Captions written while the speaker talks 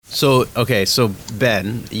So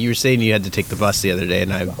Ben, you were saying you had to take the bus the other day,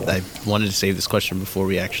 and I wanted to save this question before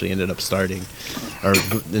we actually ended up starting, or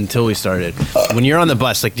until we started. When you're on the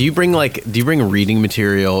bus, like, do you bring reading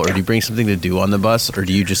material, or do you bring something to do on the bus, or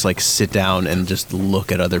do you just like sit down and just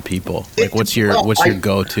look at other people? Like, what's your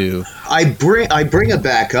go-to? I bring a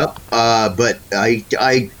backup, but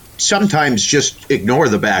I sometimes just ignore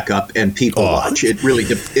the backup and people watch. It really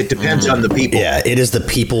it depends on the people. Yeah, it is the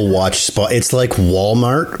people watch spot. It's like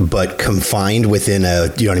Walmart, but confined within a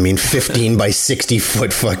 15 by 60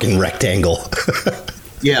 foot fucking rectangle.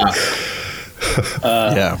 Yeah.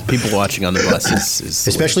 Yeah, people watching on the bus is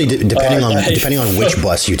especially depending on which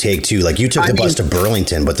bus you take too. Like, you took the bus to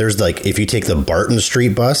Burlington, but there's like, if you take the Barton Street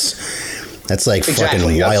bus, that's like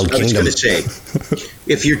fucking Wild Kingdom. I was going to say,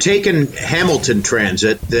 if you're taking Hamilton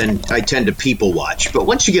Transit, then I tend to people watch. But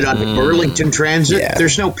once you get on the Burlington Transit,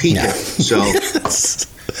 there's no peeking. So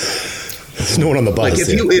there's no one on the bus. Like,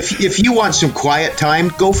 if you want some quiet time,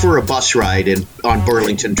 go for a bus ride on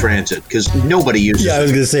Burlington Transit, because nobody uses it. Yeah, I was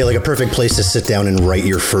going to say, like, a perfect place to sit down and write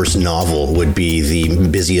your first novel would be the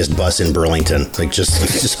busiest bus in Burlington. Like,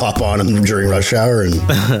 just hop on them during rush hour and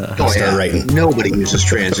start writing. Nobody uses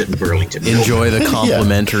transit in Burlington. Enjoy the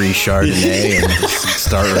complimentary Chardonnay and just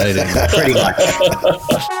start writing. Pretty much.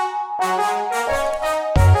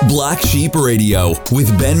 Black Sheep Radio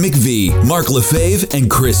with Ben McVie, Mark Lefebvre, and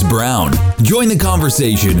Chris Brown. Join the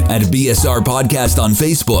conversation at BSR Podcast on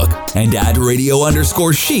Facebook and at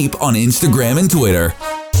radio_sheep on Instagram and Twitter.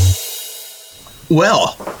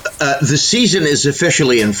 Well, the season is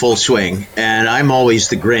officially in full swing, and I'm always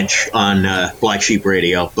the Grinch on Black Sheep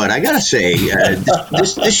Radio. But I gotta say,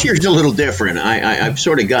 this year's a little different. I've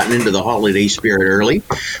sort of gotten into the holiday spirit early.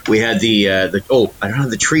 We had I don't have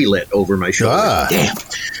the tree lit over my shoulder. Damn.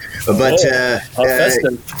 But how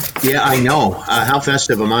festive! Yeah, I know. How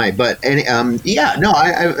festive am I? But I'm in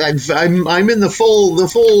the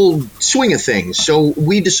full swing of things. So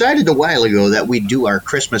we decided a while ago that we'd do our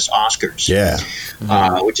Christmas Oscars. Yeah,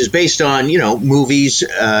 which is based on movies,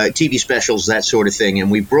 TV specials, that sort of thing,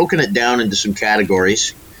 and we've broken it down into some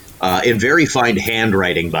categories in very fine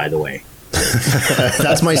handwriting, by the way.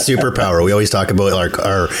 That's my superpower. We always talk about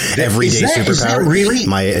our everyday superpower. Is that really?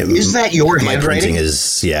 Is that your handwriting? My printing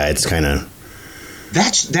is, it's kind of...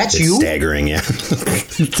 That's you? Staggering, yeah. I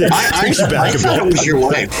thought it was your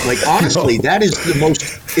wife. Like, honestly, that is the most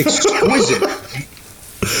exquisite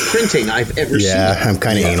printing I've ever seen. Yeah, I'm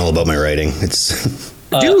kind of anal about my writing. It's...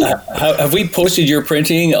 Dude, have we posted your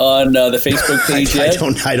printing on the Facebook page yet?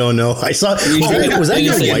 I don't know. I saw. Was that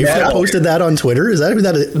your wife that posted that on Twitter? Is that who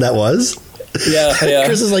that was? Yeah.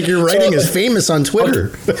 Chris is like, your writing is famous on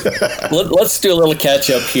Twitter. Let's do a little catch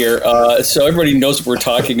up here, so everybody knows what we're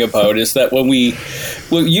talking about. Is that when we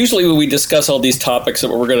discuss all these topics that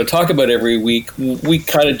we're going to talk about every week, we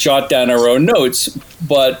kind of jot down our own notes.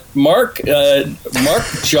 But Mark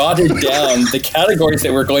jotted down the categories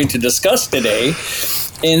that we're going to discuss today,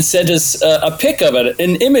 and sent us a pic of it,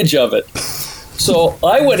 an image of it. So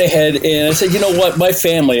I went ahead and I said, you know what, my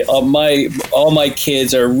family, all my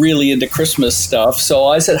kids are really into Christmas stuff. So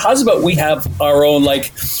I said, how's about we have our own,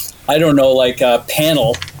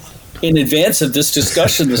 panel in advance of this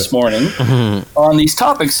discussion this morning on these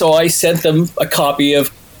topics. So I sent them a copy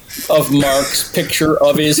of Mark's picture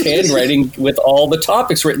of his handwriting with all the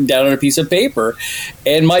topics written down on a piece of paper.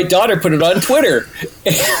 And my daughter put it on Twitter.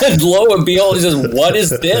 And lo and behold, he says, what is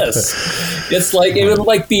this? It's like, it would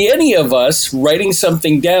like be any of us writing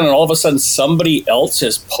something down and all of a sudden somebody else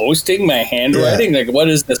is posting my handwriting. Yeah. Like, what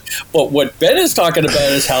is this? But what Ben is talking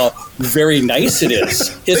about is how very nice it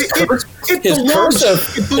is. It belongs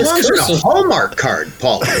in a Hallmark card,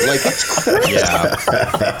 Paul. Like, that's crazy. Yeah.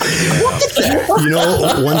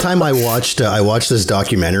 One time I watched this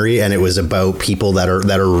documentary, and it was about people that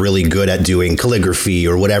are really good at doing calligraphy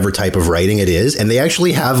or whatever type of writing it is, and they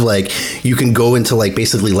actually have, like, you can go into like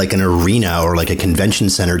basically like an arena or like a convention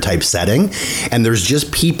center type setting, and there's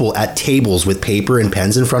just people at tables with paper and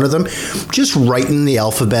pens in front of them just writing the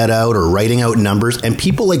alphabet out or writing out numbers, and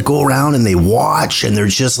people like go around and they watch, and they're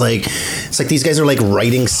just like, it's like these guys are like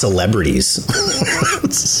writing celebrities.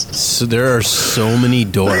 So there are so many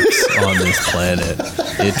dorks on this planet.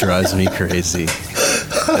 It drives me crazy.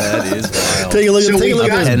 That is wild. Take a look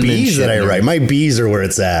at those B's that I write. My B's are where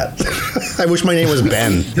it's at. I wish my name was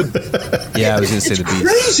Ben. Yeah, I was going to say the B's.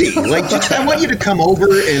 Crazy. Like, I want you to come over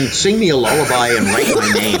and sing me a lullaby and write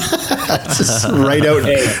my name. Just write out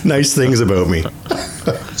nice things about me.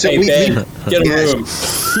 So Ben, get a room.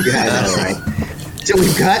 Yeah, that's right. So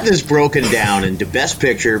we've got this broken down into Best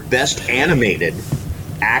Picture, Best Animated,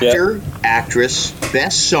 Actor, Actress,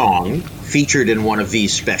 Best Song, featured in one of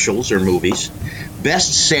these specials or movies,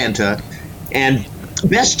 Best Santa, and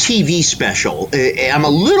Best TV Special. I'm a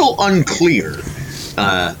little unclear,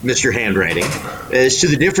 Mr. Handwriting, as to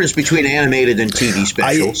the difference between animated and TV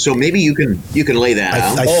special. So maybe you can lay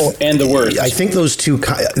that out. And the words. I think those two,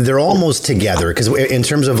 they're almost together, because in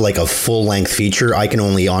terms of like a full-length feature, I can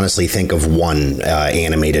only honestly think of one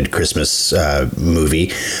animated Christmas movie.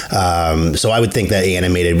 So I would think that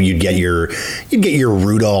animated, you'd get your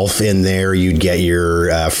Rudolph in there, you'd get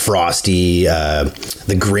your Frosty,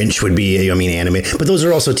 the Grinch would be, animated, but those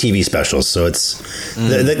are also TV specials. So it's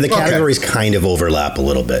the categories kind of overlap a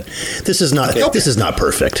little bit. This is not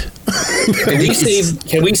perfect. Can we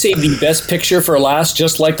save the best picture for last,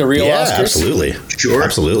 just like the real Oscars? Absolutely. Sure.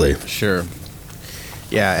 Absolutely. Sure.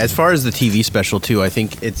 Yeah, as far as the TV special too, I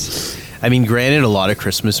think granted, a lot of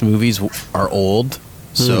Christmas movies are old,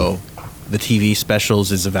 so the TV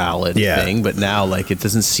specials is a valid thing, but now it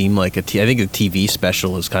doesn't seem like I think the TV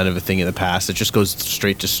special is kind of a thing in the past. It just goes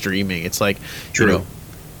straight to streaming. It's like, true.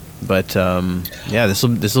 But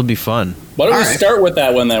this will be fun. Why don't we start with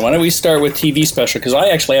that one then? Why don't we start with TV special? Because I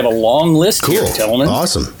actually have a long list here, gentlemen.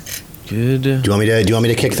 Awesome. Good. Do you want me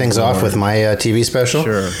to kick things off with my TV special?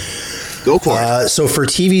 Sure. Go for it. So for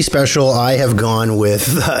TV special, I have gone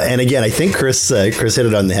with, and again, I think Chris hit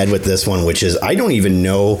it on the head with this one, which is I don't even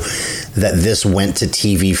know that this went to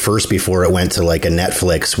TV first before it went to like a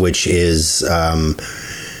Netflix, which is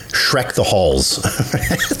Shrek the Halls.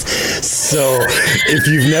 So if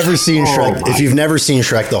you've never seen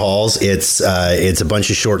Shrek the Halls, it's a bunch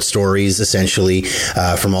of short stories essentially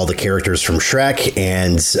from all the characters from Shrek,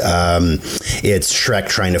 and it's Shrek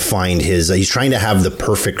trying to find he's trying to have the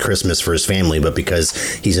perfect Christmas for his family, but because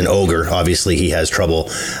he's an ogre, obviously he has trouble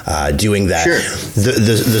doing that. Sure.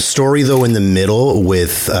 The story though in the middle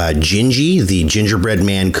with Gingy, the gingerbread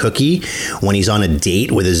man cookie, when he's on a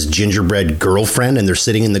date with his gingerbread girlfriend and they're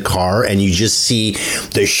sitting in the car and you just see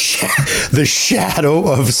the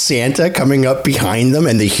shadow of Santa coming up behind them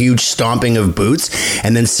and the huge stomping of boots,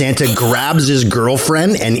 and then Santa grabs his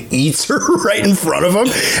girlfriend and eats her right in front of him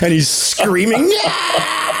and he's screaming.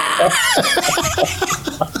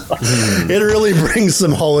 It really brings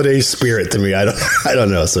some holiday spirit to me. I don't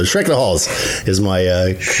know. So Shrek the Halls is my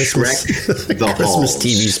Christmas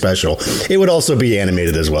TV special. It would also be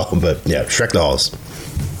animated as well, but yeah, Shrek the Halls.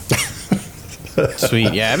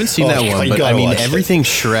 Sweet. Yeah, I haven't seen that one, but everything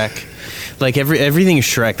Shrek, everything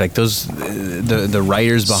Shrek, like those the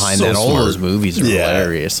writers behind so that, all those movies are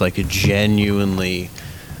hilarious. Like genuinely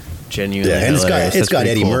and it's got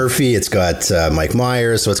Eddie Murphy, it's got Mike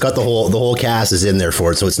Myers, so it's got the whole cast is in there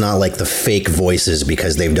for it. So it's not like the fake voices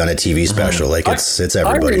because they've done a TV special. Like it's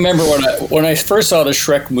everybody. I remember when I first saw the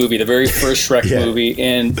Shrek movie, the very first Shrek movie,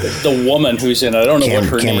 and the woman who's in it, I don't know what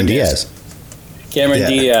her name is. Cameron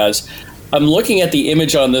Diaz. I'm looking at the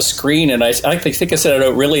image on the screen, and I think I said it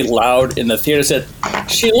out really loud in the theater. I said,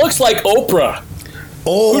 "She looks like Oprah."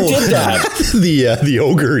 Oh, who did that? the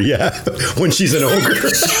ogre, when she's an ogre.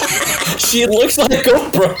 She looks like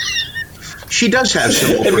Oprah. She does have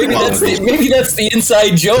some Oprah maybe that's the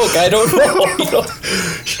inside joke. I don't know.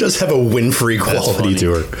 She does have a Winfrey quality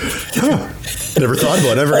to her. Never thought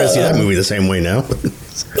about it. Never going to see that movie the same way now.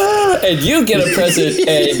 And you get a present.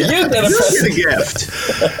 And you get a present. Gift.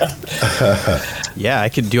 Yeah, I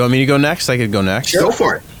could. Do you want me to go next? I could go next. Sure. Go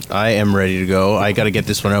for it. I am ready to go. I got to get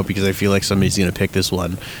this one out because I feel like somebody's going to pick this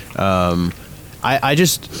one.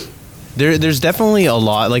 There's definitely a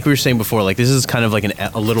lot, like we were saying before, like this is kind of like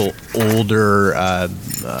a little older, a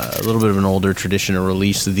little bit of an older tradition to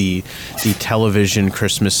release the television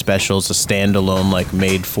Christmas specials, a standalone, like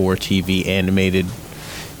made for TV animated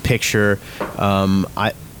picture.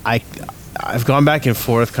 I've gone back and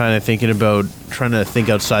forth kind of thinking about trying to think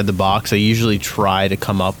outside the box. I usually try to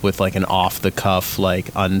come up with like an off the cuff,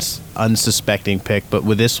 like unsuspecting pick, but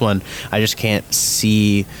with this one, I just can't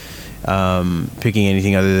see picking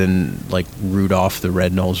anything other than like Rudolph the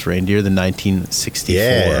Red-Nosed Reindeer, the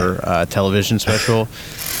 1964 television special.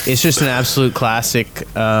 It's just an absolute classic.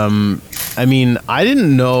 I mean, I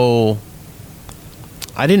didn't know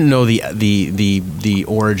the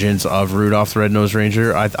origins of Rudolph the Red-Nosed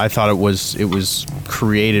Reindeer. I thought it was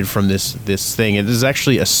created from this thing. It is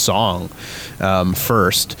actually a song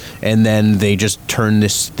first, and then they just turned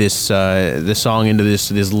this song into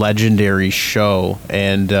this legendary show.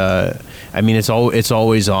 And I mean, it's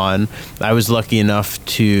always on. I was lucky enough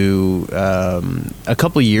to a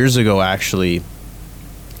couple years ago actually.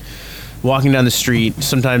 Walking down the street,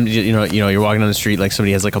 sometimes you're walking down the street, like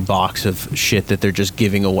somebody has like a box of shit that they're just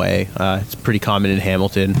giving away. It's pretty common in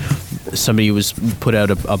Hamilton. somebody was put out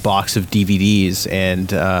a box of DVDs,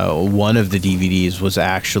 and one of the DVDs was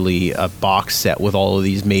actually a box set with all of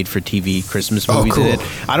these made-for-TV Christmas movies in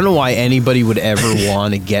it. I don't know why anybody would ever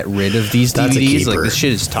want to get rid of these DVDs. Like, this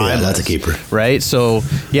shit is timeless. Yeah, that's a keeper, right? So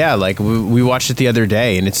yeah, like we watched it the other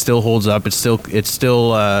day, and it still holds up. It's still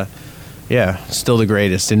still the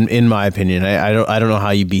greatest in my opinion. I don't know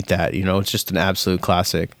how you beat that. You know, it's just an absolute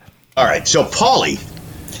classic. All right, so Paulie.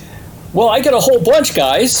 Well, I got a whole bunch,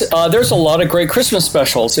 guys. There's a lot of great Christmas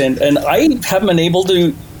specials, and I haven't been able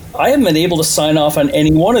to sign off on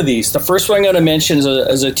any one of these. The first one I'm going to mention is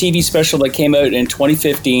a TV special that came out in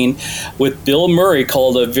 2015 with Bill Murray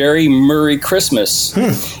called A Very Murray Christmas,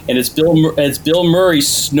 and it's Bill Murray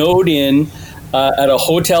snowed in at a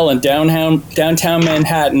hotel in downtown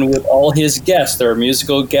Manhattan with all his guests. There are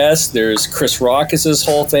musical guests. There's Chris Rock is this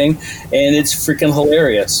whole thing, and it's freaking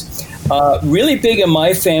hilarious. Really big in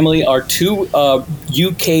my family are two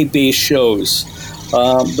UK-based shows.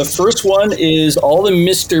 The first one is all the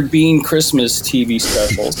Mr. Bean Christmas TV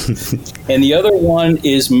specials. And the other one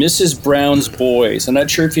is Mrs. Brown's Boys. I'm not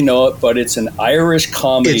sure if you know it, but it's an Irish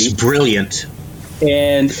comedy. It's brilliant.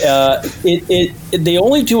 And they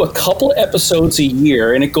only do a couple episodes a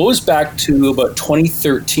year, and it goes back to about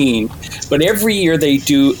 2013. But every year they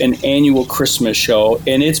do an annual Christmas show,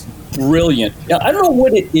 and it's brilliant. Now, I don't know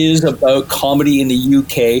what it is about comedy in the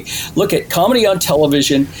UK. Look, at comedy on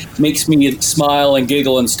television makes me smile and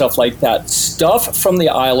giggle and stuff like that. Stuff from the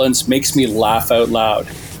islands makes me laugh out loud.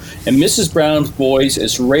 And Mrs. Brown's Boys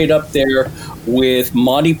is right up there with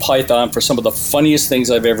Monty Python for some of the funniest things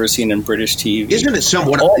I've ever seen in British TV. Isn't it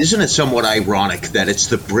somewhat ironic that it's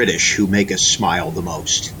the British who make us smile the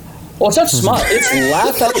most? Well, it's not smile. It's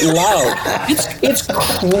laugh out loud. It's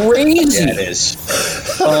crazy. Yeah, it is.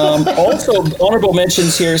 Also, honorable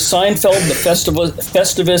mentions here: Seinfeld, the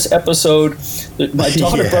Festivus episode. My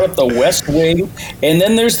daughter brought up the West Wing, and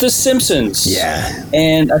then there's the Simpsons. Yeah,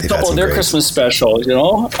 and a couple of their Christmas specials. You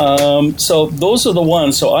know, so those are the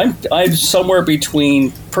ones. So I'm somewhere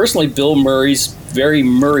between personally Bill Murray's Very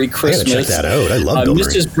Murray Christmas. I gotta check that out. I love Bill Murray.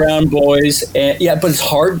 Mrs. Brown Boys, but it's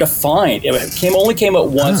hard to find. It only came out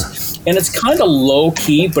once. And it's kind of low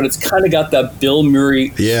key, but it's kind of got that Bill Murray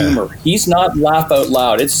humor. He's not laugh out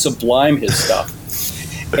loud; it's sublime, his stuff.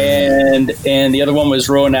 And the other one was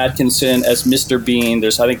Rowan Atkinson as Mr. Bean. I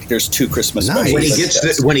think there's two Christmas specials.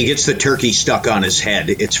 When he gets the turkey stuck on his head,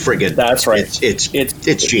 it's friggin'. That's right.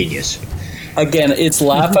 It's genius. Again, it's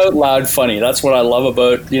laugh out loud funny. That's what I love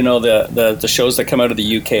about the shows that come out of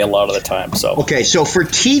the UK a lot of the time. So so for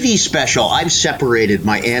TV special, I've separated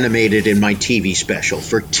my animated and my TV special.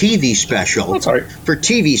 For TV special,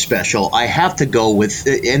 I have to go with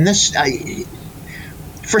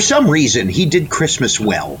for some reason he did Christmas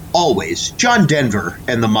well always. John Denver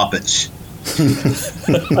and the Muppets.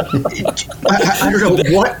 I don't know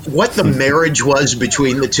what the marriage was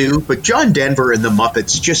between the two, but John Denver and the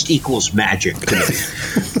Muppets just equals magic to me.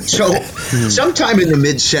 So sometime in the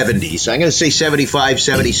mid-'70s, I'm going to say 75,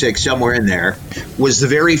 76, somewhere in there, was the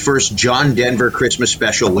very first John Denver Christmas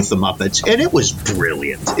special with the Muppets, and it was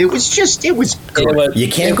brilliant. It was good. You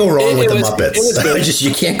can't go wrong with the Muppets.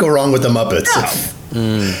 You can't go wrong with the Muppets.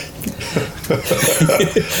 No.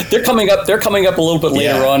 They're coming up a little bit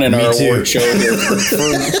later on in our award show here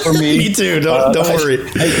for me. Me too. Don't worry.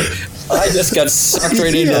 I just got sucked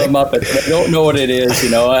right into the Muppets. I don't know what it is,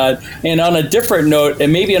 and on a different note,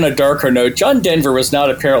 and maybe on a darker note, John Denver was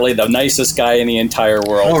not apparently the nicest guy in the entire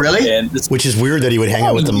world. Oh, really? Which is weird that he would hang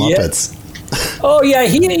out with the Muppets. Oh yeah,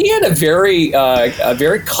 he had a very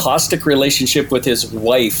caustic relationship with his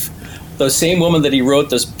wife. The same woman that he wrote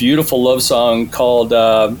this beautiful love song called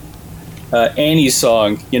Annie's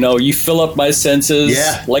Song. You fill up my senses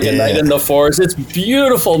like a night in the forest. It's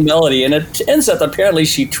beautiful melody, and it ends up apparently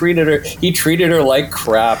he treated her like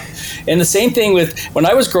crap. And the same thing with when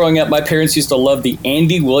I was growing up, my parents used to love the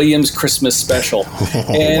Andy Williams Christmas special.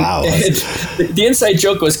 And the inside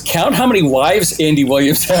joke was count how many wives Andy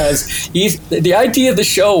Williams has. The idea of the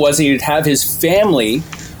show was he'd have his family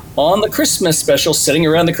on the Christmas special, sitting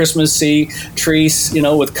around the Christmas tree,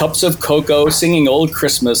 with cups of cocoa, singing old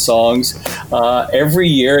Christmas songs every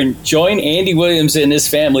year, and join Andy Williams and his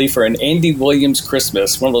family for an Andy Williams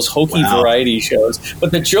Christmas, one of those hokey variety shows.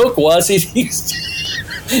 But the joke was he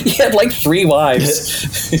had like 3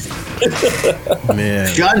 wives.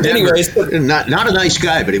 Man, John Denver, not a nice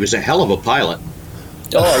guy, but he was a hell of a pilot.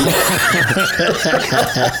 Oh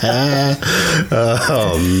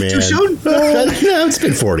man! Too soon? It's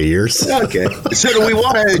been 40 years. Okay. So do we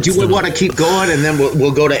want to keep going, and then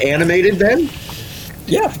we'll go to animated then?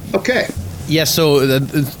 Yeah. Okay. Yeah, so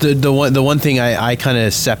the one thing I kind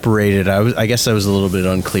of separated, I guess I was a little bit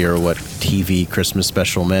unclear what TV Christmas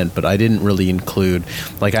special meant, but I didn't really include,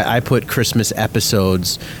 like I put Christmas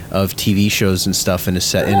episodes of TV shows and stuff in a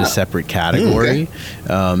separate category.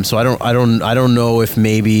 So I don't know if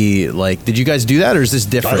maybe, like, did you guys do that, or is this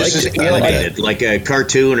different? This is animated, like a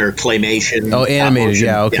cartoon or claymation. Oh, animated, motion.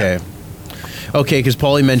 yeah, okay. Yeah. Okay, because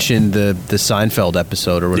Paulie mentioned the Seinfeld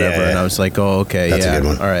episode or whatever, and I was like, oh, okay, That's a good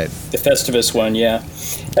one. All right. The Festivus one, yeah.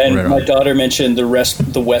 And Right my on. daughter mentioned the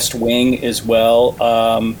West Wing as well.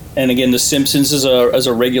 And again, The Simpsons is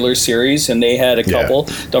a regular series, and they had a couple.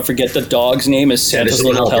 Don't forget the dog's name is Santa's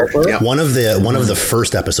Little Helper. Yeah. One of the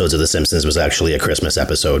first episodes of The Simpsons was actually a Christmas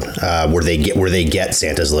episode where they get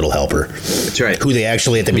Santa's Little Helper. That's right. Who they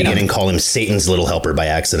actually at the beginning call him Satan's Little Helper by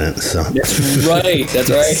accident. So Right, that's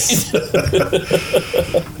right.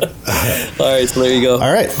 All right, so there you go.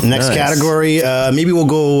 all right, next Nice. category. Maybe we'll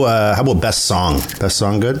go. How about best song? Best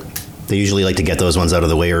song, good. They usually like to get those ones out of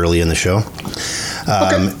the way early in the show.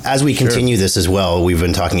 As we continue this as well, we've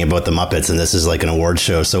been talking about the Muppets, and this is like an award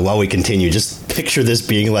show. So while we continue, just picture this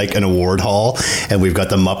being like an award hall, and we've got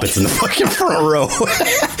the Muppets in the fucking front row.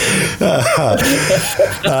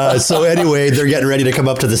 So anyway, they're getting ready to come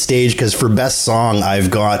up to the stage because for best song,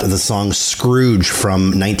 I've got the song Scrooge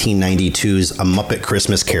from 1992's A Muppet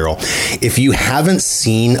Christmas Carol. If you haven't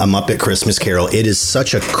seen A Muppet Christmas Carol, it is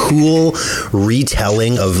such a cool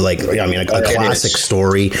retelling of a classic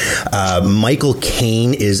story. Michael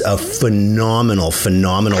Caine is a phenomenal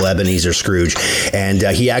Ebenezer Scrooge, and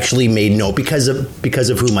he actually made note because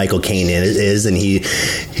of who Michael Caine is, and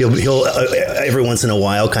he'll every once in a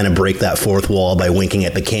while kind of break that fourth wall by winking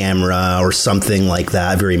at the camera or something like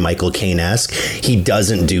that, very Michael Caine-esque. He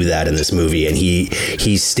doesn't do that in this movie, and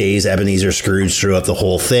he stays Ebenezer Scrooge throughout the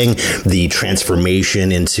whole thing. The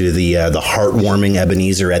transformation into the heartwarming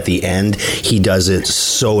Ebenezer at the end, he does it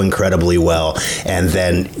so incredibly well, and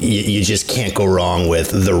then you just can't go wrong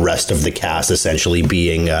with the rest of the cast essentially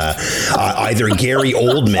being either Gary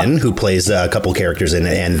Oldman, who plays a couple characters in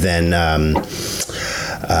it, and then the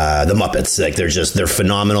Muppets. Like they're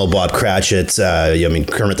phenomenal. Bob Cratchit,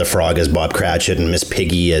 Kermit the Frog as Bob Cratchit, and Miss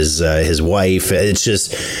Piggy as his wife.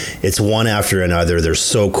 It's one after another. They're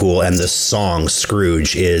so cool, and the song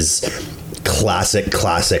Scrooge is classic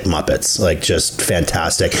Muppets, like just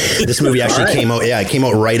fantastic. This movie actually came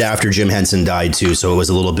out right after Jim Henson died too, so it was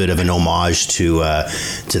a little bit of an homage to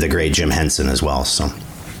the great Jim Henson as well. So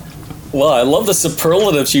Well, I love the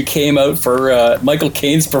superlatives you came out for Michael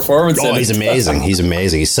Caine's performance. oh, he's amazing. He's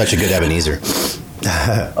amazing. He's such a good Ebenezer.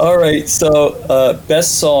 All right, so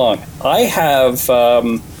best song. I have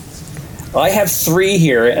three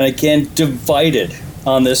here, and again divided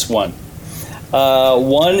on this one.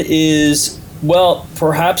 One is, well,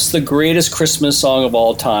 perhaps the greatest Christmas song of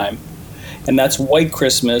all time, and that's White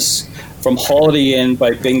Christmas from Holiday Inn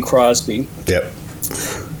by Bing Crosby. Yep.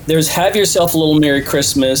 There's Have Yourself a Little Merry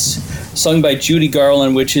Christmas, sung by Judy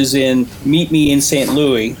Garland, which is in Meet Me in St.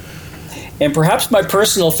 Louis. And perhaps my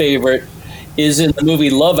personal favorite is in the movie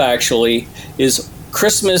Love Actually, is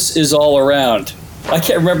Christmas is All Around. I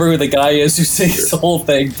can't remember who the guy is who sings the whole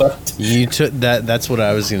thing, but You took that. That's what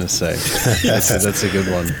I was gonna say. That's a good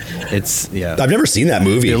one. I've never seen that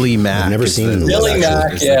movie. Billy Mack. I've never is seen the- Billy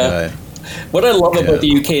Mack, is the yeah. guy. what I love Yeah. about the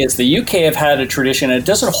UK is the UK have had a tradition, and it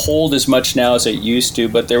doesn't hold as much now as it used to,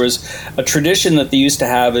 but there was a tradition that they used to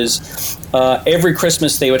have is every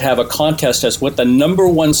Christmas they would have a contest as what the number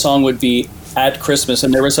one song would be at Christmas,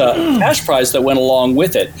 and there was a cash prize that went along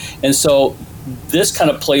with it. And so this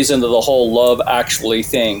kind of plays into the whole Love Actually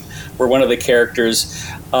thing, where one of the characters,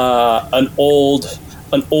 an old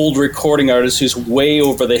recording artist who's way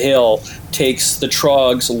over the hill, takes the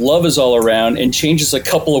Troggs' Love Is All Around and changes a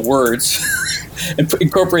couple of words and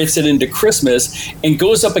incorporates it into Christmas, and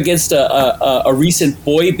goes up against a recent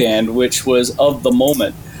boy band, which was Of the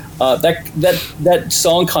Moment. That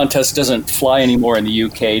song contest doesn't fly anymore in the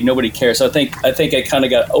UK. Nobody cares. I think it kind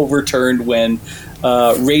of got overturned when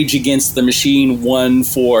Rage Against the Machine won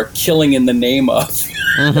for Killing in the Name Of.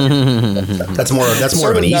 That's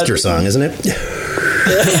more of an Easter song, isn't it?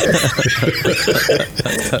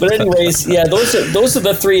 But anyways, yeah, those are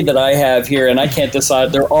the three that I have here, and I can't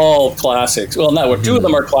decide. They're all classics. Well, no, two of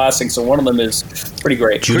them are classics, and one of them is pretty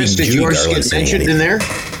great. Chris, did yours get mentioned in there?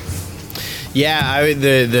 Yeah,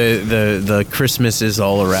 the Christmas is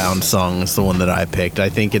All Around song is the one that I picked. I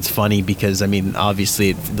think it's funny because, I mean,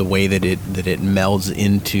 obviously the way that it melds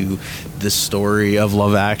into the story of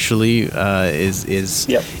Love Actually is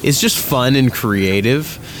just fun and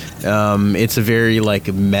creative. It's a very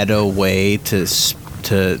like meta way to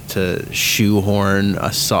to shoehorn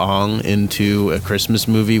a song into a Christmas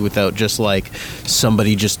movie without just like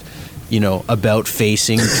somebody just, you know, about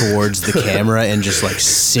facing towards the camera and just like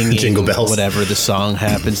singing Jingle Bells, whatever the song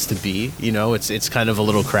happens to be. You know, it's kind of a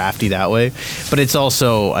little crafty that way, but it's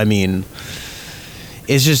also, I mean,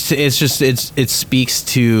 it speaks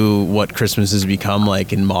to what Christmas has become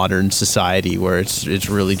like in modern society, where it's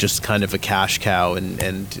really just kind of a cash cow,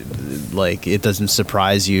 and like it doesn't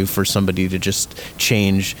surprise you for somebody to just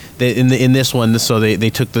change in this one. So they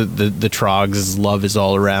took the Trogs' "Love Is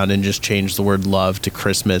All Around" and just changed the word "love" to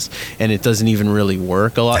Christmas, and it doesn't even really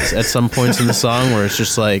work a lot at some points in the song, where it's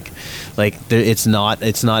just like it's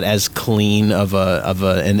not as clean of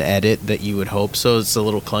an edit that you would hope. So it's a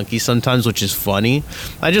little clunky sometimes, which is funny.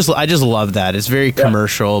 I just love that. It's very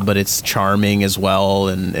commercial, but it's charming as well,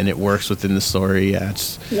 and it works within the story.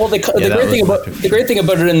 The great thing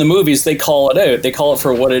about it in the movies, they call it out. They call it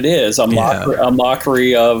for what it is, a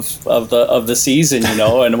mockery of the season, you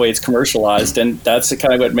know, and the way it's commercialized, and that's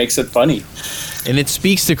kind of what makes it funny. And it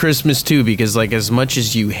speaks to Christmas too, because like as much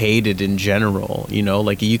as you hate it in general, you know,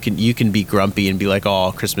 like you can be grumpy and be like,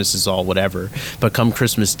 oh, Christmas is all whatever, but come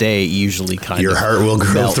Christmas Day, usually your heart will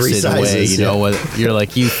grow 3 sizes. Away, you know, you're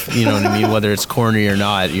like you know what I mean. Whether it's corny or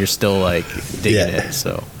not, you're still like digging it.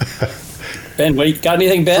 So, Ben, got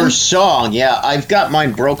anything, Ben? First song, I've got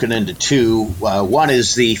mine broken into two. One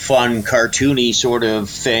is the fun, cartoony sort of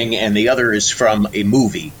thing, and the other is from a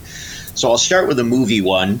movie. So I'll start with a movie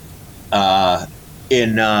one.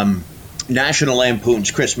 In National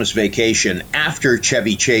Lampoon's Christmas Vacation, after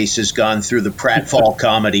Chevy Chase has gone through the pratfall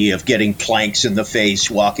comedy of getting planks in the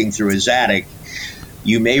face walking through his attic,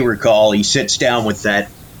 you may recall he sits down with that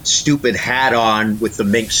stupid hat on with the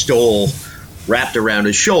mink stole wrapped around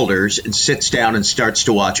his shoulders and sits down and starts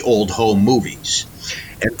to watch old home movies.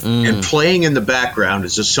 And playing in the background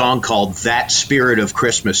is a song called That Spirit of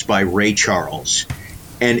Christmas by Ray Charles.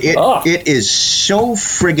 And it is so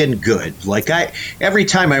friggin' good. Like every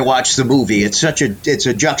time I watch the movie, it's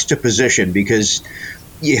a juxtaposition, because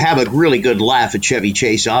you have a really good laugh at Chevy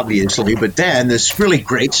Chase, obviously, but then this really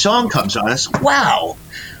great song comes on. It's like, wow,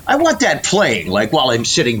 I want that playing, like while I'm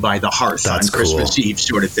sitting by the hearth on Christmas Eve,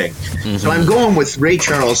 sort of thing. Mm-hmm. So I'm going with Ray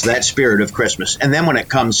Charles' That Spirit of Christmas. And then when it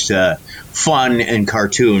comes to fun and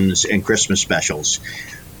cartoons and Christmas specials,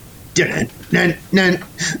 either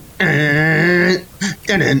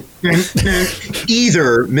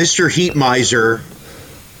Mr. Heat Miser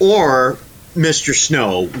or Mr.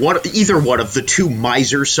 Snow, either one of the two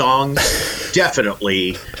Miser songs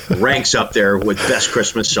definitely ranks up there with best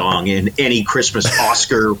Christmas song in any Christmas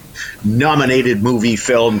Oscar nominated movie,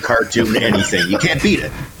 film, cartoon, anything. You can't beat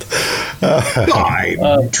it.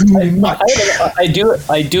 Too much. I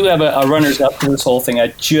do have a runners up to this whole thing. I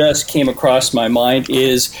just came across my mind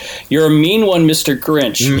is "You're a Mean One, Mr.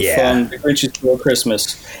 Grinch" from The Grinch's Steal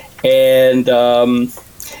Christmas, and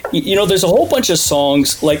you know, there's a whole bunch of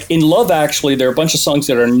songs like in Love Actually. There are a bunch of songs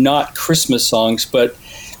that are not Christmas songs, but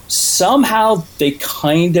somehow they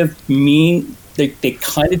kind of mean. They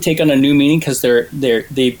kind of take on a new meaning because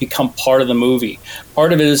they become part of the movie.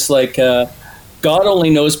 Part of it is like God Only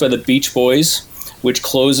Knows by the Beach Boys, which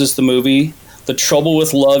closes the movie. The trouble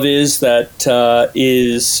with love is that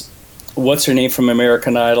is what's her name from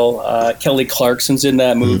American Idol? Kelly Clarkson's in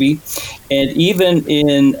that movie. And even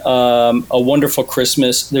in A Wonderful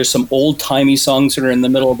Christmas, there's some old-timey songs that are in the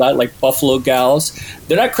middle of that, like Buffalo Gals.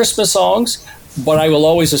 They're not Christmas songs, but I will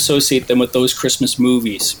always associate them with those Christmas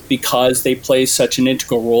movies because they play such an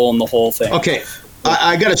integral role in the whole thing. Okay,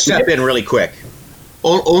 I got to step in really quick,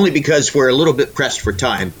 only because we're a little bit pressed for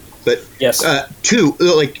time. But yes, two,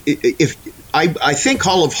 like if I think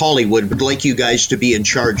Hall of Hollywood would like you guys to be in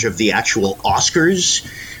charge of the actual Oscars.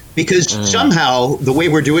 Because somehow, the way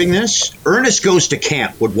we're doing this, Ernest Goes to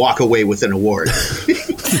Camp would walk away with an award. You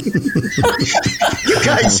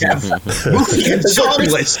guys have movie and song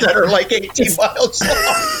lists that are like 18 miles long.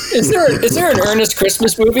 Is there an Ernest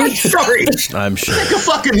Christmas movie? I'm sorry. I'm sure. Pick a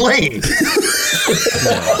fucking lane.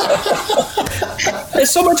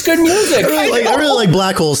 There's so much good music. I really like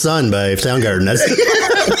Black Hole Sun by Soundgarden. That's,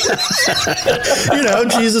 you know,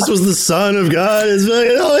 Jesus was the Son of God. It's like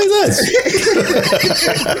that.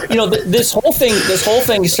 You know, this whole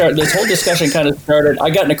discussion kind of started. I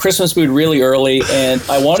got in a Christmas mood really early, and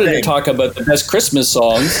I wanted to talk about the best Christmas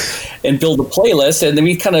songs and build a playlist, and then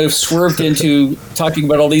we kind of swerved into talking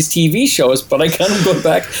about all these TV shows, but I kind of go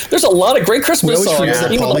back. There's a lot of great Christmas songs.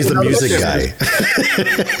 Paulie's the music guy.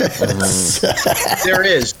 There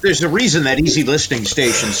is. There's a reason that easy listening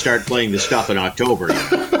stations start playing the stuff in October.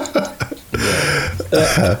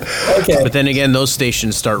 Okay. But then again, those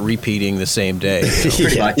stations start repeating the same day. So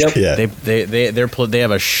Pretty much. Yep. Yeah. they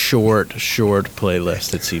have a short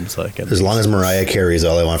playlist. It seems like. As long as Mariah Carey's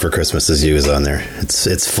 "All I Want for Christmas Is You" is on there,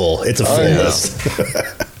 it's full. It's a full list.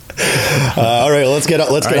 All right, let's get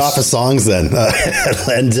off of songs then.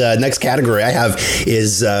 And next category I have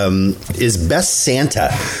is Best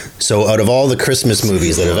Santa. So out of all the Christmas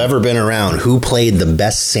movies that have ever been around, who played the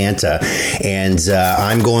best Santa? And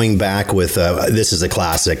I'm going back with this is a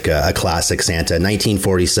classic Santa,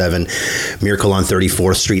 1947, Miracle on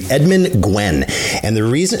 34th Street, Edmund Gwenn. And the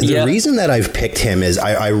reason that I've picked him is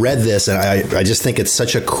I read this and I just think it's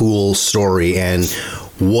such a cool story, and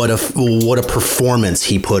what a performance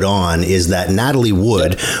he put on is that Natalie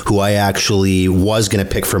Wood, who I actually was going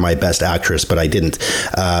to pick for my best actress, but I didn't.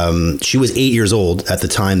 She was 8 years old at the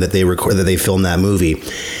time that they filmed that movie,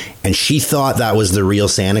 and she thought that was the real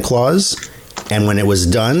Santa Claus. And when it was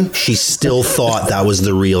done, she still thought that was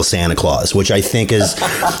the real Santa Claus, which I just think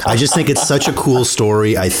it's such a cool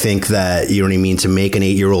story. I think that, you know what I mean, to make an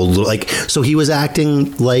 8-year-old, so he was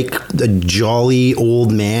acting like a jolly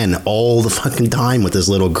old man all the fucking time with this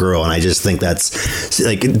little girl. And I just think that's,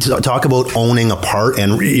 talk about owning a part.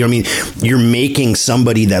 And, you know what I mean, you're making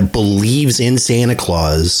somebody that believes in Santa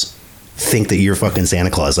Claus think that you're fucking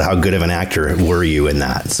Santa Claus. So how good of an actor were you in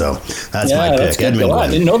that? So that's my pick. Edmund Gwenn. I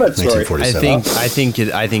didn't know that story. I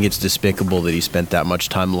think it's despicable that he spent that much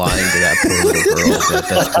time lying to that poor little girl. But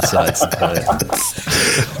that's besides the point.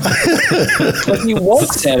 But he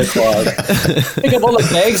was Santa Claus. Think of all the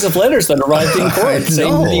bags of letters that arrived in court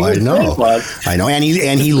saying that he was Santa Claus. I know, and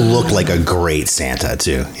he looked like a great Santa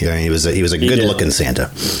too. You know, he was a good looking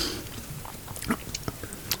Santa.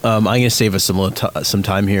 I'm going to save us some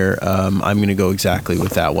time here. I'm going to go exactly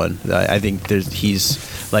with that one. I think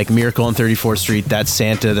he's like Miracle on 34th Street. That's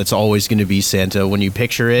Santa. That's always going to be Santa. When you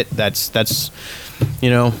picture it, that's you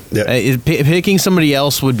know, picking somebody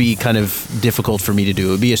else would be kind of difficult for me to do.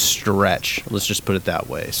 It would be a stretch. Let's just put it that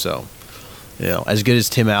way. So, you know, as good as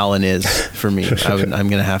Tim Allen is for me, I'm going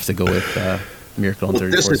to have to go with Miracle on 34th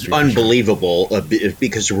Street. This is unbelievable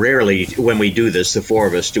because rarely when we do this, the four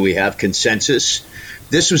of us, do we have consensus.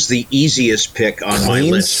 This was the easiest pick on my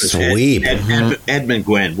list. Sweep. Edmund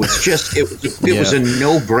Gwenn was just, it was a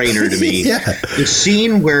no-brainer to me. Yeah. The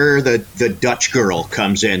scene where the Dutch girl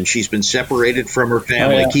comes in, she's been separated from her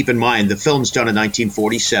family. Oh, yeah. Keep in mind, the film's done in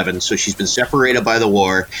 1947, so she's been separated by the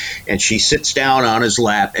war, and she sits down on his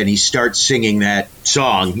lap, and he starts singing that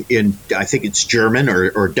song in, I think it's German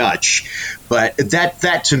or Dutch. But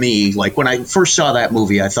that to me, like when I first saw that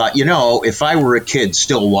movie, I thought, you know, if I were a kid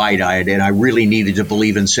still wide-eyed and I really needed to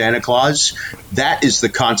believe in Santa Claus, that is the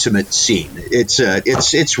consummate scene. It's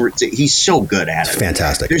he's so good at it. It's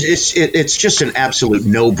fantastic. It's just an absolute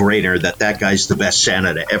no-brainer that guy's the best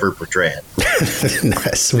Santa to ever portray it.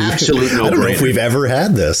 Nice. Absolute no-brainer. I don't know if we've ever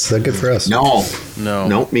had this. That's good for us. No.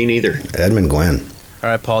 Nope, me neither. Edmund Gwenn. All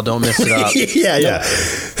right, Paul, don't mess it up. Yeah.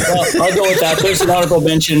 Well, I'll go with that. There's an honorable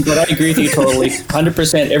mention, but I agree with you totally.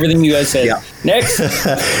 100%. Everything you guys said. Yeah. Next.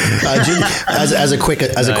 As a quick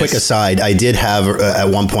aside, I did have at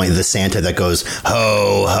one point the Santa that goes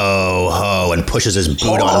ho ho ho and pushes his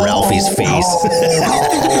boot on Ralphie's face.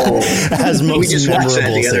 As most memorable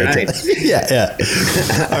Santa. Yeah.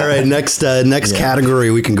 All right, next category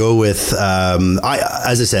we can go with.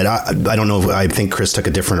 As I said, I don't know. I think Chris took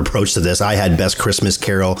a different approach to this. I had Best Christmas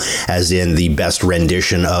Carol, as in the best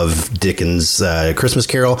rendition of Dickens' Christmas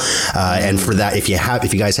Carol, and for that, if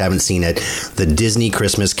you guys haven't seen it, the Disney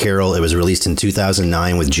Christmas Carol, it was released in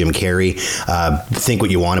 2009 with Jim Carrey. Think what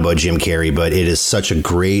you want about Jim Carrey, but it is such a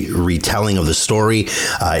great retelling of the story.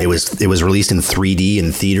 It was released in 3D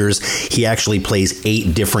in theaters. He actually plays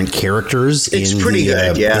 8 different characters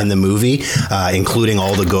in the movie, including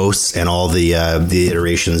all the ghosts and all the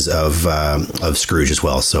iterations of Scrooge as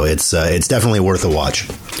well. So it's definitely worth a watch.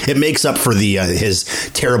 It makes up for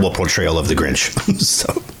his terrible portrayal of the Grinch.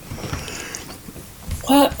 So.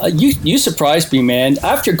 What? You surprised me, man.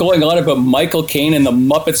 After going on about Michael Caine and the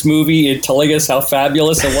Muppets movie and telling us how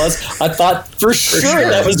fabulous it was, I thought for sure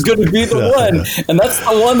that was going to be the one. And that's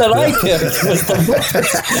the one that I picked. Was the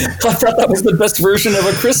Muppets. I thought that was the best version of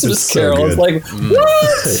A Christmas Carol. I was like,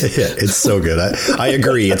 what? Yeah, it's so good. I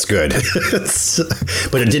agree. It's good.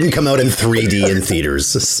 But it didn't come out in 3D in theaters.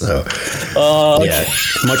 So, yeah.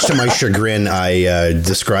 Much to my chagrin, I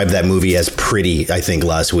described that movie as pretty, I think,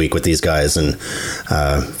 last week with these guys, and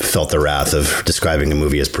felt the wrath of describing a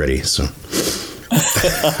movie as pretty. So,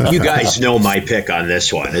 You guys know my pick on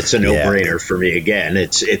this one. It's a no-brainer for me again.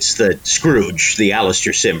 It's the Scrooge, the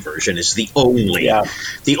Alastair Sim version is the only.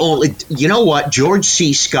 You know what? George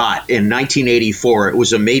C. Scott in 1984, it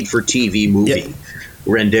was a made-for-TV movie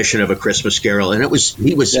rendition of A Christmas Carol, and it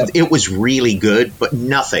was really good, but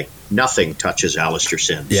nothing touches Alastair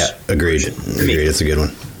Sim's. Yeah, agreed. It's a good one.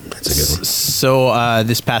 So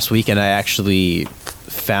this past weekend, I actually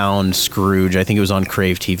found Scrooge. I think it was on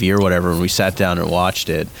Crave TV or whatever, and we sat down and watched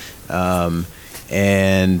it. And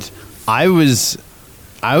I was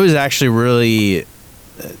actually really,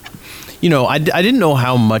 I didn't know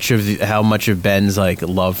how much of Ben's like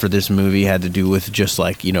love for this movie had to do with just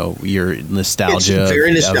like your nostalgia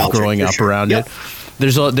of growing up around it.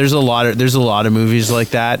 There's a lot of movies like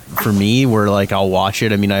that for me where like I'll watch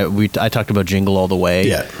it. I mean, I talked about Jingle All the Way.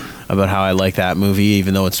 Yeah. About how I like that movie,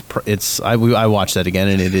 even though I watched that again,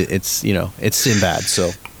 and it's Sinbad,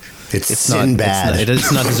 so it's Sinbad.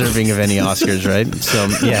 It's not deserving of any Oscars, right? So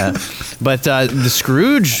yeah, but the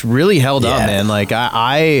Scrooge really held up, man. Like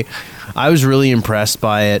I was really impressed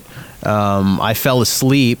by it. I fell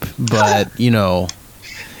asleep, but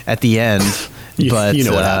at the end. But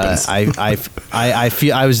what happens. I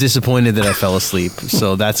feel I was disappointed that I fell asleep,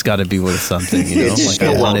 so that's got to be worth something, Like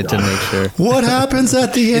I wanted to make sure. What happens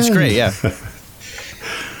at the end? It's great, yeah.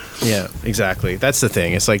 Yeah, exactly. That's the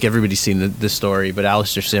thing. It's like everybody's seen the story, but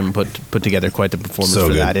Alastair Sim put together quite the performance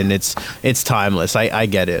for that, and it's timeless. I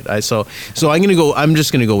get it. So I'm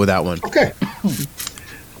just gonna go with that one. Okay.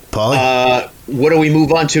 Paulie? What do we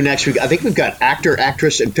move on to next week? I think we've got actor,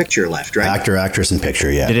 actress, and picture left, right? Actor, actress, and picture.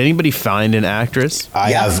 Yeah. Did anybody find an actress?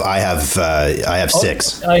 I have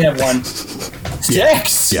 6. I have 1.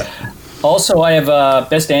 6. Yeah. Also, I have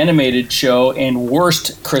Best Animated Show and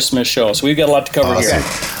Worst Christmas Show. So we've got a lot to cover here.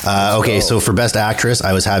 So for Best Actress,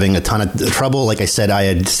 I was having a ton of trouble. Like I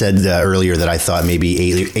had said earlier that I thought maybe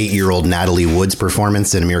 8-year-old Natalie Wood's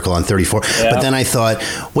performance in A Miracle on 34. Yeah. But then I thought,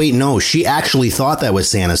 wait, no, she actually thought that was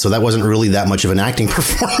Santa. So that wasn't really that much of an acting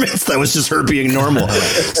performance. That was just her being normal.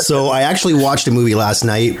 So I actually watched a movie last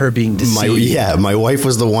night. Her being deceived. My wife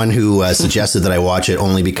was the one who suggested that I watch it,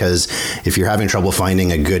 only because if you're having trouble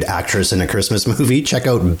finding a good actress in a Christmas movie, check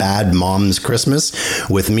out Bad Moms Christmas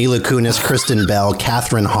with Mila Kunis, Kristen Bell,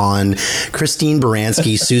 Katherine Hahn, Christine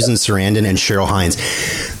Baranski, Susan Sarandon, and Cheryl Hines.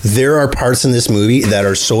 There are parts in this movie that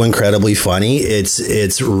are so incredibly funny.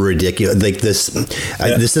 It's ridiculous. Like this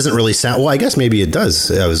doesn't really sound. Well, I guess maybe it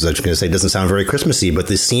does. I was just going to say it doesn't sound very Christmassy, but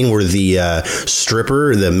the scene where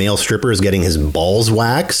the male stripper is getting his balls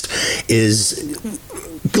waxed is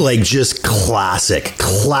like just classic.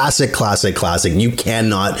 You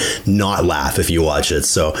cannot not laugh if you watch it.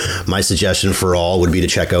 So my suggestion for all would be to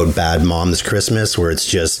check out Bad Moms Christmas, where it's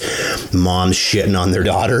just moms shitting on their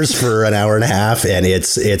daughters for an hour and a half, and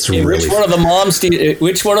it's really. Which one of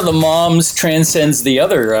the moms transcends the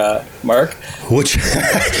other, Mark? Which,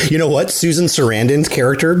 you know what? Susan Sarandon's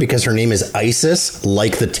character, because her name is ISIS,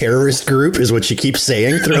 like the terrorist group, is what she keeps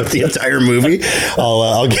saying throughout the entire movie.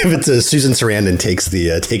 I'll give it to Susan Sarandon.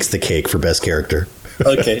 Takes the cake for best character.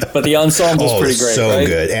 Okay, but the ensemble's pretty great, so right?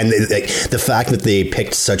 good. And the fact that they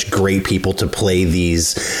picked such great people to play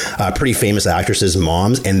these pretty famous actresses'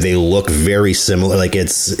 moms, and they look very similar. Like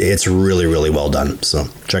it's really, really well done. So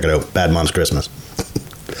check it out. Bad Moms Christmas.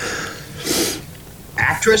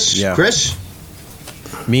 Actress, Chris?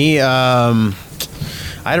 Me,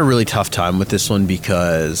 I had a really tough time with this one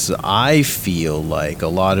because I feel like a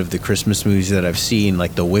lot of the Christmas movies that I've seen,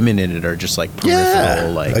 like the women in it are just like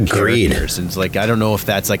peripheral, like characters. And it's like, I don't know if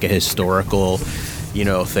that's like a historical,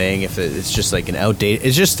 thing. If it's just like an outdated,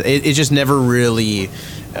 it just never really.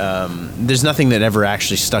 There's nothing that ever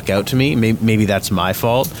actually stuck out to me. Maybe that's my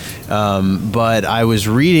fault. But I was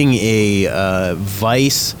reading a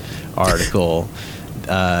Vice article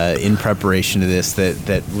in preparation to this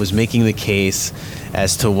that was making the case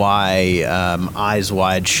as to why Eyes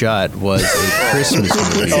Wide Shut was a Christmas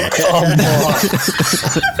movie.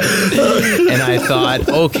 And I thought,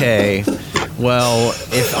 okay, well,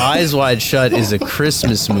 if Eyes Wide Shut is a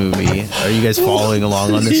Christmas movie, are you guys following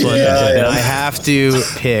along on this one? Then I have to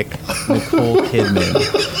pick Nicole Kidman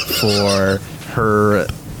for her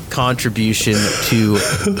contribution to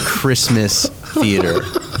Christmas theater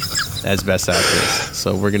as best actress.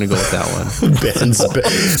 So we're gonna go with that one.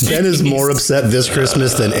 Ben is more upset this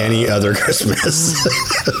Christmas than any other Christmas.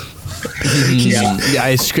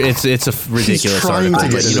 It's a ridiculous article,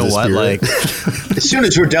 but you know what? Like, as soon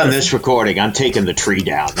as we're done this recording, I'm taking the tree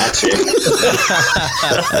down. That's it.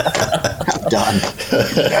 I'm done.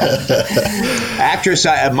 Actress,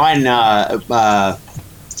 I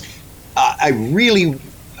really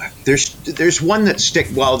there's one that stick.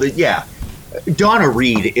 Well, Donna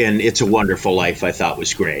Reed in It's a Wonderful Life, I thought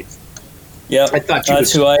was great. Yeah, I thought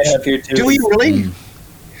that's who I have here too. Do you really?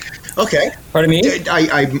 Okay. Pardon me?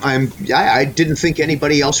 I didn't think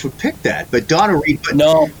anybody else would pick that, but Donna Reed. But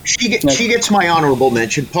no, she gets my honorable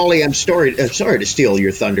mention. Paulie, I'm sorry to steal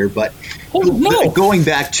your thunder, but going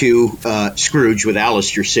back to Scrooge with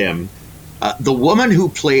Alistair Sim, the woman who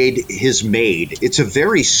played his maid. It's a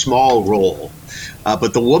very small role,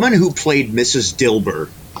 but the woman who played Mrs. Dilber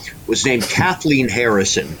was named Kathleen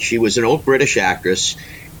Harrison. She was an old British actress.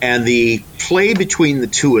 And the play between the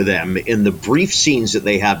two of them in the brief scenes that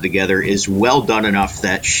they have together is well done enough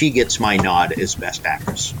that she gets my nod as Best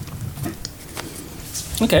Actress.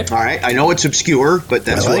 Okay. All right. I know it's obscure, but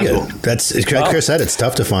that's I like what I'm it. That's as Chris said. It's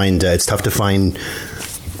tough to find. It's tough to find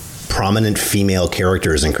prominent female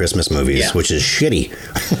characters in Christmas movies, which is shitty.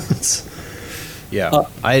 Yeah,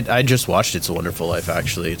 I just watched It's a Wonderful Life.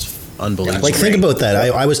 Actually, it's unbelievable. Like, think about that.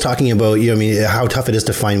 I was talking about, how tough it is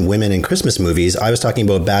to find women in Christmas movies. I was talking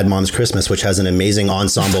about Bad Moms Christmas, which has an amazing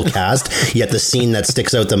ensemble cast, yet the scene that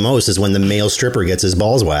sticks out the most is when the male stripper gets his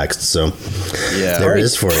balls waxed. So there it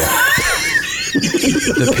is for you.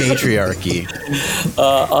 The patriarchy.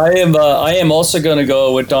 I am also going to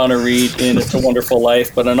go with Donna Reed in It's a Wonderful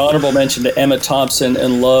Life, but an honorable mention to Emma Thompson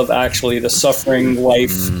in Love Actually, The Suffering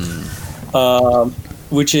Wife,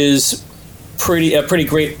 which is a pretty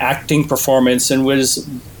great acting performance, and which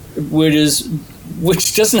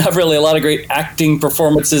doesn't have really a lot of great acting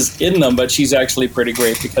performances in them, but she's actually pretty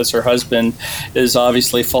great because her husband is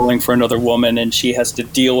obviously falling for another woman, and she has to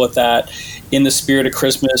deal with that in the spirit of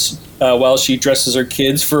Christmas while she dresses her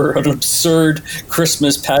kids for an absurd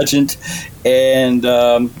Christmas pageant and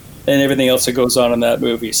everything else that goes on in that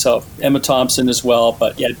movie. So Emma Thompson as well,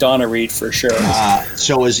 but yeah, Donna Reed for sure.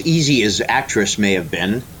 So as easy as actress may have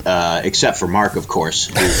been, except for Mark, of course,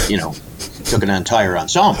 who, took an entire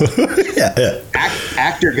ensemble.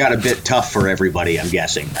 Actor got a bit tough for everybody, I'm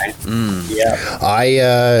guessing, right?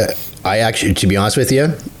 Yeah. I actually, to be honest with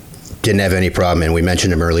you, didn't have any problem, and we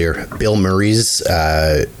mentioned him earlier. Bill Murray's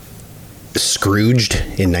Scrooged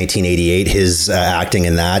in 1988. His acting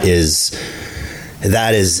in that is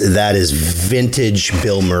vintage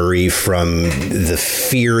Bill Murray, from the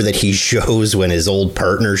fear that he shows when his old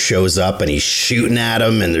partner shows up and he's shooting at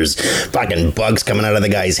him and there's fucking bugs coming out of the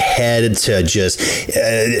guy's head, to just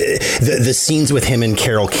the scenes with him and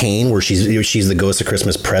Carol Kane where she's the ghost of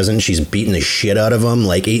Christmas Present. She's beating the shit out of him.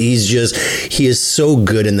 Like, he is so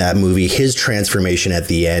good in that movie. His transformation at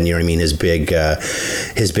the end, his big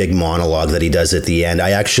monologue that he does at the end.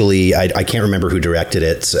 I can't remember who directed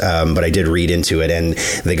it, but I did read into it. And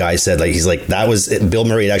the guy said, that was Bill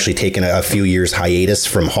Murray had actually taken a few years hiatus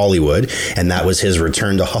from Hollywood, and that was his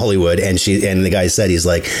return to Hollywood. And the guy said, he's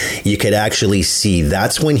like, you could actually see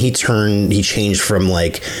that's when he changed from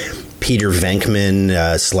like Peter Venkman /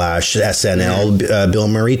 SNL Bill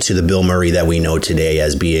Murray to the Bill Murray that we know today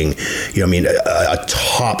as being, a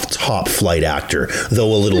top flight actor,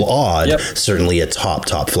 though a little odd, certainly a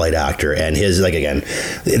top flight actor. And his,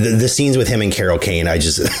 the scenes with him and Carol Kane, I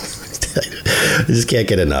just can't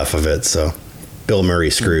get enough of it. So, Bill Murray,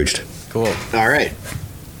 Scrooged. Cool. All right.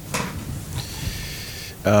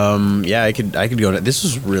 I could go. This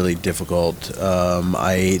was really difficult.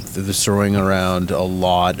 I was throwing around a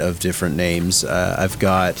lot of different names. I've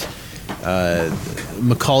got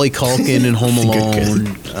Macaulay Culkin in Home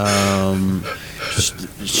Alone.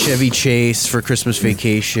 Chevy Chase for Christmas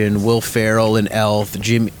Vacation, Will Ferrell in Elf,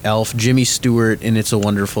 Jimmy Stewart in It's a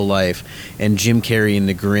Wonderful Life, and Jim Carrey in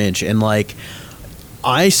The Grinch. And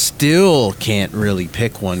I still can't really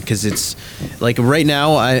pick one because it's like right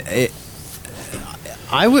now I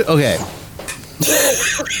would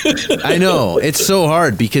I know it's so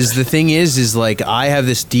hard because the thing is I have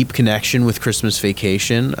this deep connection with Christmas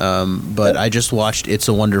Vacation, but I just watched It's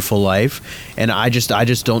a Wonderful Life, and I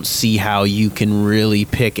just don't see how you can really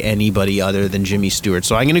pick anybody other than Jimmy Stewart.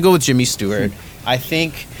 So I'm going to go with Jimmy Stewart. I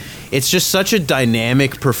think it's just such a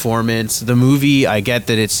dynamic performance. The movie, I get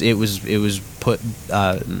that it was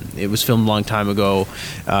filmed a long time ago.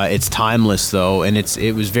 It's timeless though, and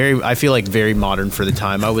it was I feel like very modern for the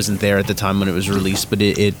time. I wasn't there at the time when it was released, but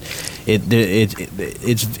it's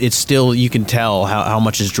still, you can tell how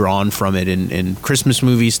much is drawn from it in Christmas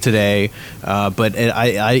movies today. But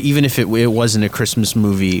I even if it wasn't a Christmas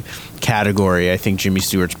movie category, I think Jimmy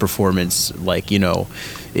Stewart's performance,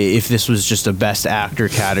 if this was just a best actor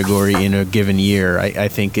category in a given year, I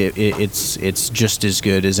think it's just as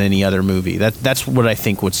good as any other movie. That's what I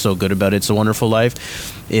think what's so good about It's a Wonderful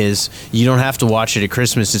Life is you don't have to watch it at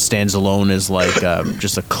Christmas. It stands alone as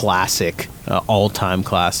just a classic, all-time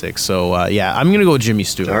classic. So I'm going to go with Jimmy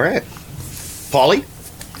Stewart. All right. Paulie?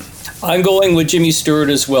 I'm going with Jimmy Stewart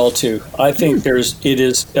as well too. I think it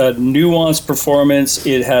is a nuanced performance.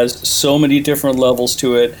 It has so many different levels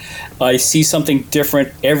to it. I see something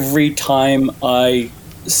different every time I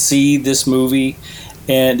see this movie,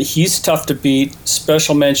 and he's tough to beat.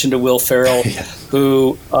 Special mention to Will Ferrell,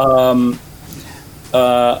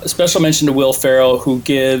 who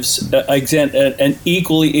gives an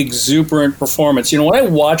equally exuberant performance. You know, when I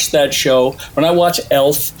watch that show, when I watch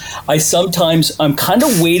Elf, I'm kind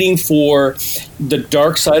of waiting for the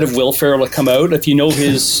dark side of Will Ferrell to come out. If you know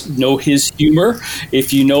his humor,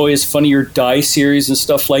 if you know his Funny or Die series and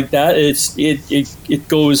stuff like that, it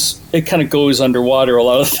kind of goes underwater a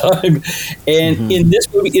lot of the time. And in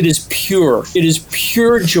this movie, it is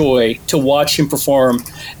pure joy to watch him perform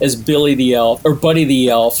as Billy the Elf or Buddy the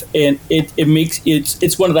Elf, and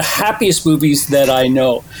it's one of the happiest movies that I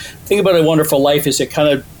know. The thing about A Wonderful Life is it kind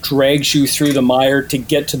of drags you through the mire to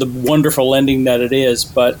get to the wonderful ending that it is.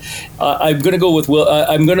 But I'm going to go with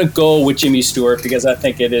I'm going to go with Jimmy Stewart because I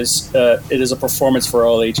think it is a performance for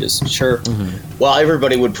all ages. Sure. Mm-hmm. Well,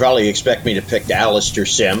 everybody would probably expect me to pick Alistair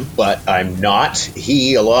Sim, but I'm not.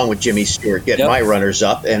 He, along with Jimmy Stewart, get my runners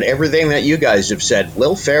up, and everything that you guys have said.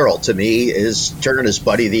 Will Ferrell, to me, is turning as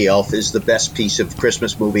Buddy the Elf is the best piece of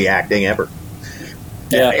Christmas movie acting ever.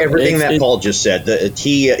 Yeah, everything that Paul just said.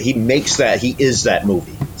 He makes that. He is that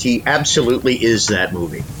movie. He absolutely is that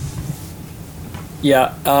movie.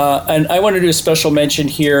 Yeah, and I want to do a special mention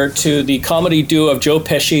here to the comedy duo of Joe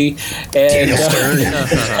Pesci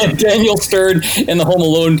and Daniel Stern in the Home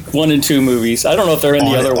Alone 1 and 2 movies. I don't know if they're in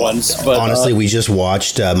the other ones, but honestly, we just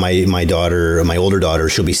watched my older daughter.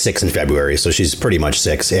 She'll be 6 in February, so she's pretty much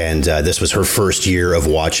 6, and this was her first year of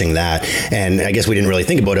watching that. And I guess we didn't really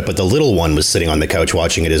think about it, but the little one was sitting on the couch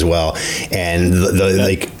watching it as well, and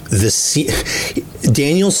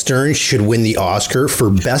Daniel Stern should win the Oscar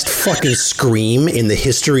for best fucking scream in the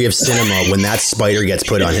history of cinema when that spider gets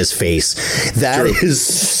put on his face. That is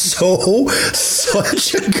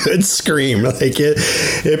such a good scream. Like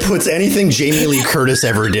it puts anything Jamie Lee Curtis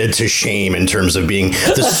ever did to shame in terms of being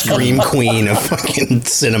the scream queen of fucking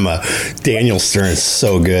cinema. Daniel Stern is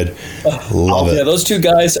so good. Love it. Yeah, those two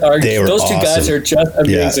guys are just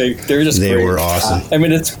amazing. Yeah, they're just they great. Were awesome. I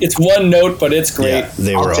mean, it's one note, but it's great. Yeah,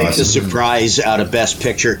 they were awesome. I'll take the surprise out of Best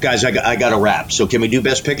Picture. Guys, I got a wrap. So can we do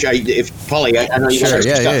Best Picture? Paulie, I know you guys have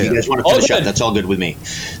stuff. You guys want to finish up? That's all good with me.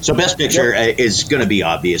 So Best Picture is going to be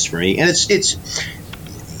obvious for me. And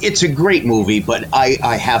it's a great movie, but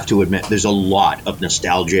I have to admit there's a lot of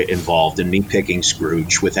nostalgia involved in me picking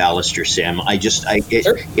Scrooge with Alistair Sim.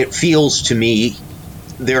 It feels to me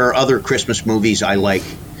there are other Christmas movies I like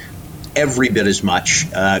every bit as much.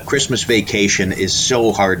 Christmas Vacation is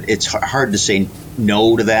so hard. It's hard to say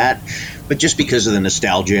no to that, but just because of the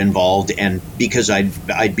nostalgia involved and because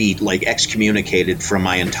I'd be like excommunicated from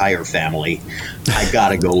my entire family, I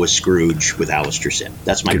gotta go with Scrooge with Alistair Sim.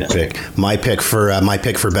 That's my best pick. My pick for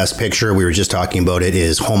Best Picture, we were just talking about it,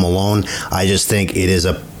 is Home Alone. I just think it is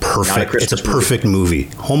a perfect movie.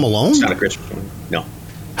 Home Alone? It's not a Christmas movie. No.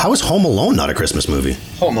 How is Home Alone not a Christmas movie?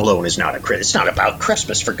 Home Alone is not it's not about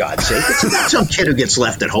Christmas, for God's sake. It's about some kid who gets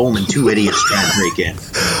left at home and two idiots try to break in.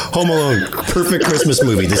 Home Alone, perfect Christmas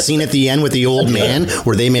movie. The scene at the end with the old man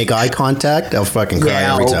where they make eye contact, I'll fucking cry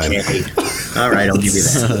every time. All right, I'll give you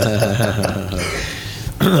that.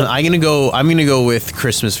 I'm gonna go with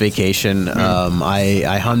Christmas Vacation.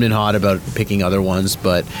 I hummed and hawed about picking other ones,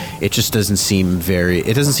 but it just doesn't seem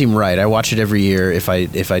right. I watch it every year. If I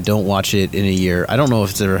don't watch it in a year, I don't know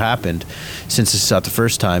if it's ever happened since it's out the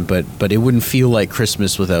first time, but it wouldn't feel like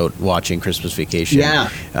Christmas without watching Christmas Vacation. Yeah.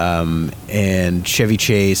 And Chevy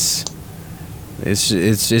Chase.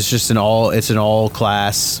 It's just an all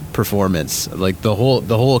class performance. Like the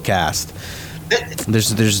whole cast.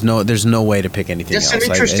 There's no way to pick anything else. That's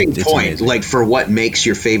an interesting point. Amazing. Like, for what makes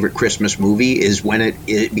your favorite Christmas movie is when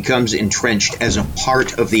it becomes entrenched as a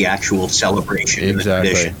part of the actual celebration. Exactly.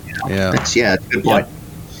 And the tradition, you know? Yeah. That's a good point.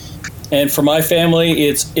 And for my family,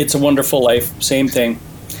 it's A Wonderful Life. Same thing.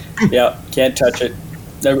 Yeah, can't touch it.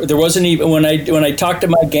 There wasn't even when I talked to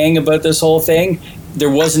my gang about this whole thing, there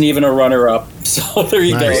wasn't even a runner up. So there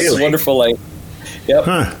you go. It's A Wonderful Life. Yep.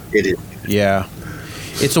 Huh. It is. Yeah.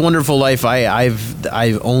 It's a Wonderful Life.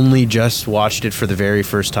 I've only just watched it for the very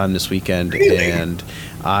first time this weekend, and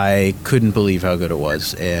I couldn't believe how good it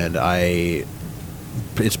was. And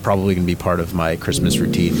it's probably going to be part of my Christmas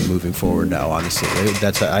routine moving forward now. Honestly,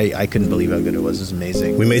 I couldn't believe how good it was. It's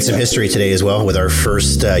amazing. We made some history today as well with our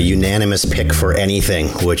first unanimous pick for anything,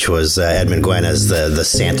 which was Edmund Gwenn as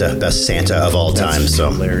the best Santa of all time.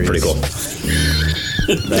 So hilarious. Pretty cool.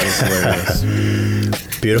 That is hilarious.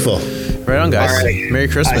 Beautiful. Right on, guys. All right. Merry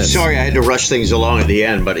Christmas. Sorry I had to rush things along at the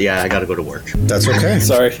end, but yeah, I got to go to work. That's okay.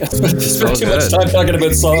 Sorry, spent too much good. time talking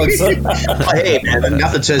about songs. Hey, man,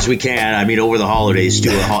 nothing says we can't. I mean, over the holidays,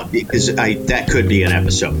 do because that could be an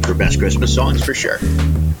episode for best Christmas songs for sure.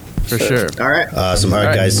 For sure. All right. Awesome. All right, All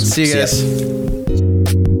right. guys. See you guys.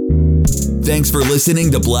 Thanks for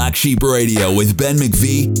listening to Black Sheep Radio with Ben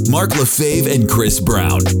McVie, Mark Lefebvre, and Chris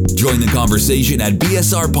Brown. Join the conversation at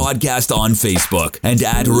BSR Podcast on Facebook and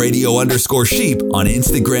at radio_sheep on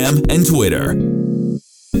Instagram and Twitter.